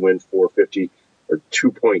 155 to win 450 or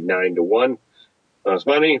 2.9 to 1. It's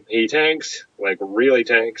money. He tanks, like really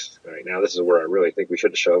tanks. All right, now this is where I really think we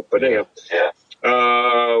should have shoved. But anyhow.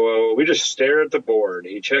 Well, we just stare at the board.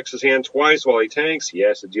 He checks his hand twice while he tanks. He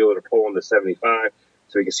has to deal with a pull on the 75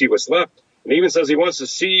 so he can see what's left. And he even says he wants to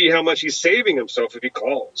see how much he's saving himself if he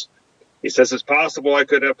calls. He says it's possible I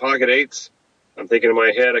could have pocket eights. I'm thinking in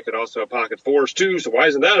my head I could also have pocket fours too, so why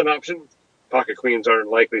isn't that an option? Pocket queens aren't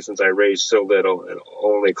likely since I raised so little and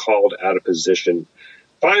only called out of position.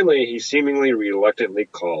 Finally, he seemingly reluctantly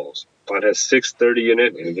calls. Pot has 630 in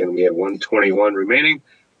it, and again we have 121 remaining.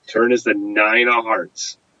 Turn is the 9 of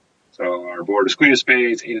hearts. So our board is Queen of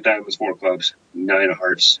Spades, 8 of Diamonds, 4 of Clubs, 9 of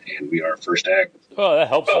Hearts, and we are first act. Oh, that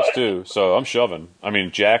helps us too. So I'm shoving. I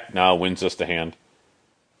mean, Jack now wins us the hand.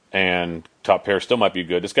 And top pair still might be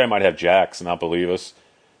good. This guy might have jacks and not believe us.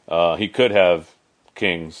 He could have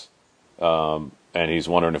kings, and he's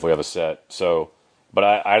wondering if we have a set. So, but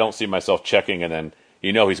I don't see myself checking, and then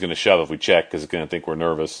he's going to shove if we check because he's going to think we're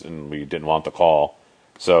nervous and we didn't want the call.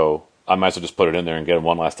 So I might as well just put it in there and get him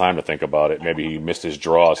one last time to think about it. Maybe he missed his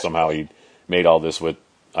draw. Somehow he made all this with,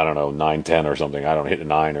 9-10 or something. I don't hit a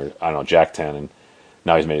 9 or Jack 10, and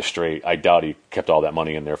now he's made it straight. I doubt he kept all that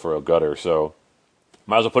money in there for a gutter. So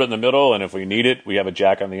might as well put it in the middle, and if we need it, we have a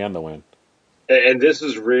jack on the end to win. And this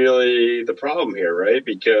is really the problem here, right?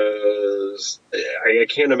 Because I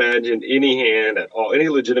can't imagine any hand at all, any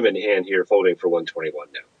legitimate hand here folding for 121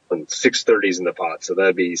 now. When 630's in the pot, so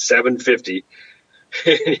that'd be 750.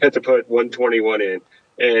 You have to put 121 in,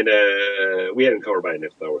 and we hadn't covered by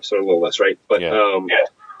enough though, so a little less, right? But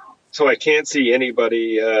so I can't see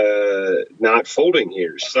anybody not folding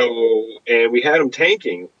here. So, and we had him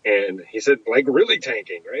tanking, and he said, like, really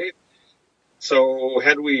tanking, right? So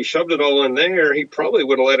had we shoved it all in there, he probably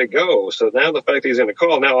would have let it go. So now the fact that he's going to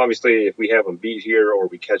call, now obviously if we have him beat here or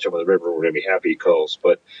we catch him on the river, we're going to be happy he calls.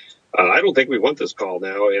 But I don't think we want this call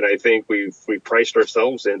now, and I think we priced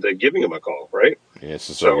ourselves into giving him a call, right? Yeah,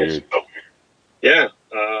 it's so weird. Yeah.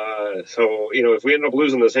 So, if we end up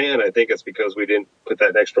losing this hand, I think it's because we didn't put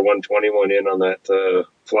that extra 121 in on that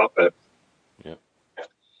flop bet. Yep.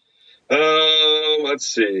 Let's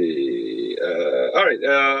see. All right.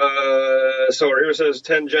 So here it says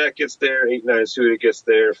 10 jack gets there, 8-9 suited gets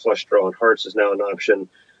there, flush draw and hearts is now an option.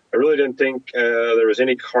 I really didn't think there was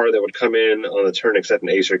any card that would come in on the turn except an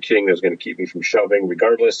ace or king that was going to keep me from shoving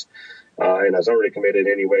regardless. And I was already committed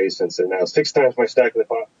anyway since they're now 6 times my stack in the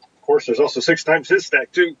pot. Of course, there's also 6 times his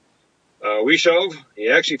stack too. We shove. He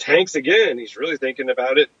actually tanks again. He's really thinking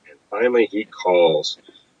about it. And finally, he calls.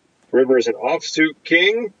 River is an offsuit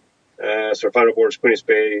king. So our final board is Queen of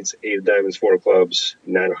Spades, 8 of Diamonds, 4 of Clubs,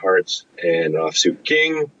 9 of Hearts, and offsuit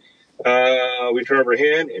king. We turn over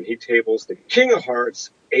hand, and he tables the King of Hearts,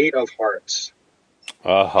 8 of Hearts.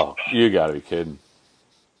 Oh, you got to be kidding.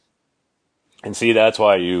 And see, that's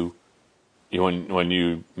why when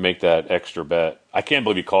you make that extra bet, I can't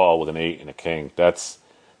believe you call with an 8 and a king. That's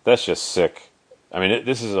just sick. I mean,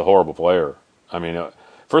 this is a horrible player. I mean,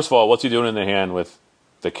 first of all, what's he doing in the hand with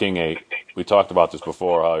the king 8? We talked about this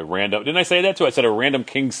before. Random. Didn't I say that too? I said a random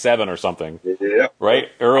king 7 or something. Yeah. Right?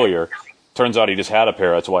 Earlier. Turns out he just had a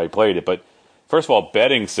pair. That's why he played it. But first of all,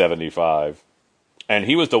 betting 75. And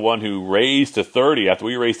he was the one who raised to 30 after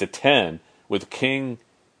we raised to 10 with king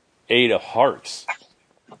 8 of hearts.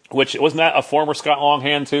 Which, wasn't that a former Scott Long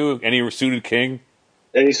hand too? Any suited king?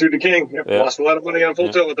 And he sued the king. Yep. Yeah. Lost a lot of money on full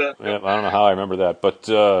tilt with that. Yeah, I don't know how I remember that. But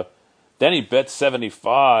then he bet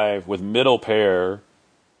 75 with middle pair,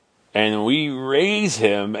 and we raise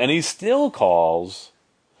him, and he still calls.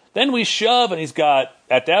 Then we shove, and he's got,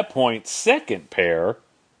 at that point, second pair.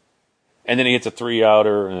 And then he hits a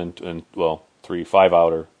 3-outer and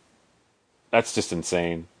 5-outer. That's just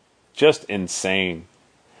insane. Just insane.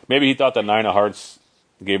 Maybe he thought that 9 of hearts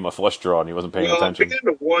gave him a flush draw and he wasn't paying attention. I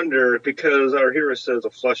begin to wonder, because our hero says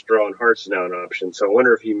a flush draw and hearts is now an option, so I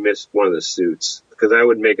wonder if he missed one of the suits. Because that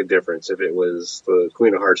would make a difference if it was the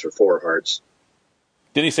queen of hearts or 4 hearts.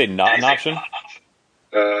 Didn't he say not an option?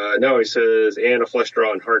 No, he says, and a flush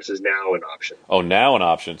draw and hearts is now an option. Oh, now an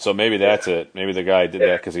option. So maybe that's it. Maybe the guy did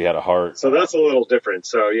that because he had a heart. So that's a little different.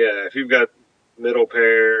 So, yeah, if you've got middle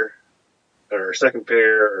pair, or second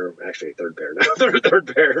pair, or actually third pair now,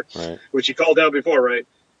 third pair, right, which you called out before, right?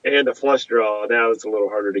 And a flush draw, now it's a little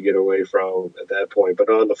harder to get away from at that point. But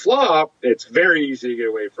on the flop, it's very easy to get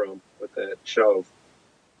away from with that shove,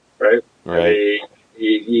 right? Right. I mean,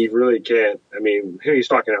 he really can't. I mean, he's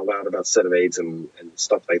talking out loud about set of eights and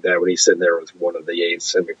stuff like that when he's sitting there with one of the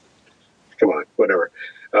eights. I mean, come on, whatever.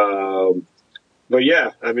 But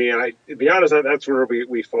yeah, I mean, to be honest, that's where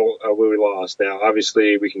we lost. Now,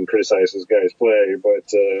 obviously, we can criticize this guy's play,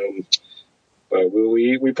 but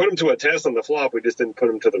we put him to a test on the flop. We just didn't put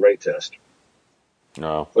him to the right test.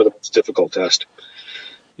 No, or the most difficult test.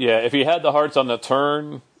 Yeah, if he had the hearts on the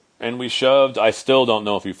turn and we shoved, I still don't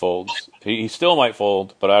know if he folds. He still might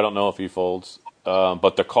fold, but I don't know if he folds.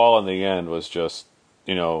 But the call in the end was just,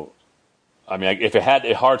 I mean, if it had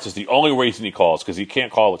hearts, is the only reason he calls, because he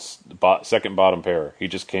can't call its second bottom pair. He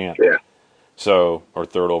just can't. Yeah. So, or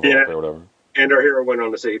third overall pair, whatever. And our hero went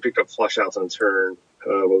on to say he picked up flush outs on turn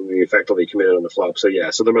when we effectively committed on the flop. So yeah,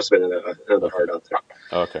 so there must have been another heart out there.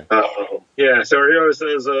 Okay. Yeah, so our hero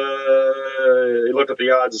says he looked at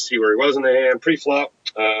the odds to see where he was in the hand pre-flop,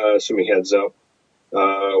 assuming heads up.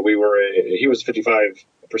 He was a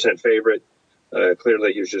 55% favorite.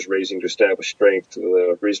 Clearly, he was just raising to establish strength with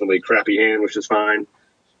a reasonably crappy hand, which is fine.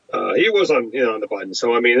 He was on the button.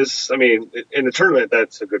 So, in the tournament,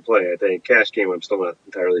 that's a good play, I think. Cash game, I'm still not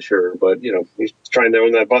entirely sure. But, he's trying to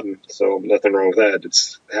own that button. So, nothing wrong with that.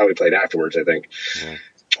 It's how he played afterwards, I think. Yeah.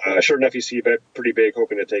 Sure enough, you see bet pretty big,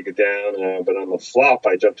 hoping to take it down. But on the flop,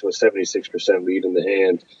 I jumped to a 76% lead in the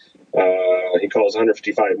hand. He calls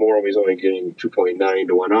 155 more when he's only getting 2.9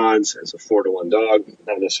 to 1 odds as a 4 to 1 dog.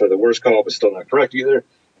 Not necessarily the worst call, but still not correct either.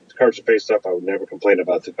 The cards are faced up. I would never complain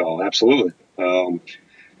about the call. Absolutely. On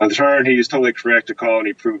the turn, he is totally correct to call, and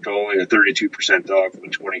he proved only a 32% dog from a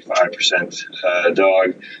 25%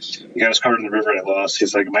 dog. He got his card in the river and I lost.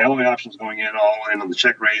 He's like, my only option is going in all in on the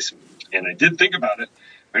check raise. And I did think about it.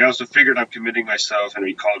 I also figured I'm committing myself, and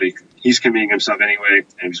he's committing himself anyway,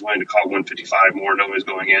 and he's willing to call 155 more, knowing he's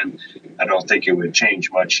going in. I don't think it would change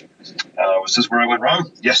much. Was this where I went wrong?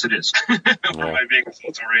 Yes, it is. Where my being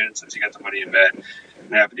full rated since he got the money in bed.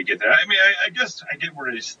 I'm happy to get that. I mean, I guess I get where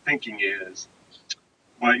his thinking is.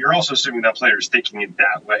 But you're also assuming that player is thinking it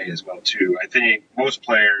that way as well, too. I think most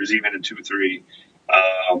players, even in 2-3,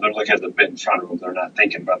 they're looking at the bet in front of them. They're not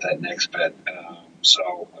thinking about that next bet.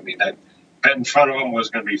 That bet in front of him was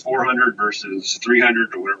going to be 400 versus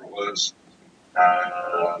 300 or whatever it was.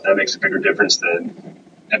 That makes a bigger difference than,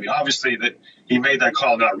 obviously that he made that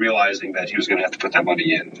call not realizing that he was going to have to put that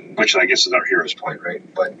money in, which I guess is our hero's point, right?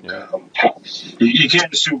 But you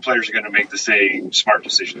can't assume players are going to make the same smart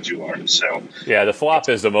decisions you are. So yeah, the flop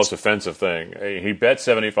is the most offensive thing. He bet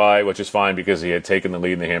 75, which is fine because he had taken the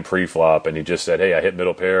lead in the hand pre-flop, and he just said, hey, I hit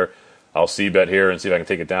middle pair. I'll c-bet here and see if I can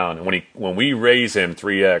take it down. And when we raise him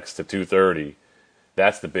 3x to 230,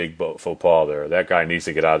 that's the big faux pas there. That guy needs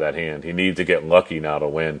to get out of that hand. He needs to get lucky now to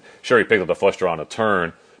win. Sure, he picked up the flush draw on a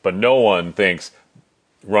turn, but no one thinks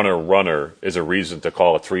runner is a reason to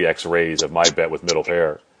call a 3x raise of my bet with middle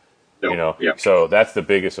pair. Nope. Yep. So that's the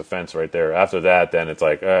biggest offense right there. After that, then it's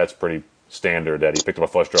like, it's pretty standard that he picked up a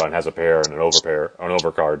flush draw and has a pair and an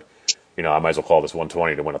overcard. I might as well call this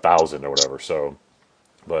 120 to win 1,000 or whatever. So,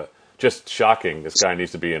 but just shocking. This guy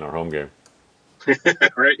needs to be in our home game.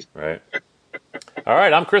 Right. All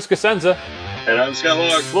right, I'm Chris Cosenza. And I'm Scott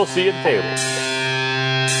Log. We'll see you at the table.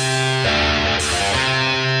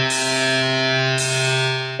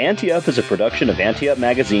 Ante-Up is a production of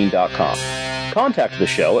anteupmagazine.com. Contact the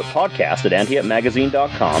show at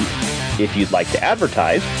podcast@anteupmagazine.com. If you'd like to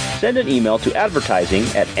advertise, send an email to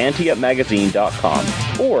advertising@anteupmagazine.com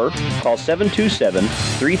or call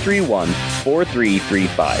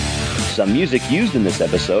 727-331-4335. Some music used in this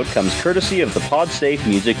episode comes courtesy of the PodSafe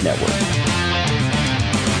Music Network.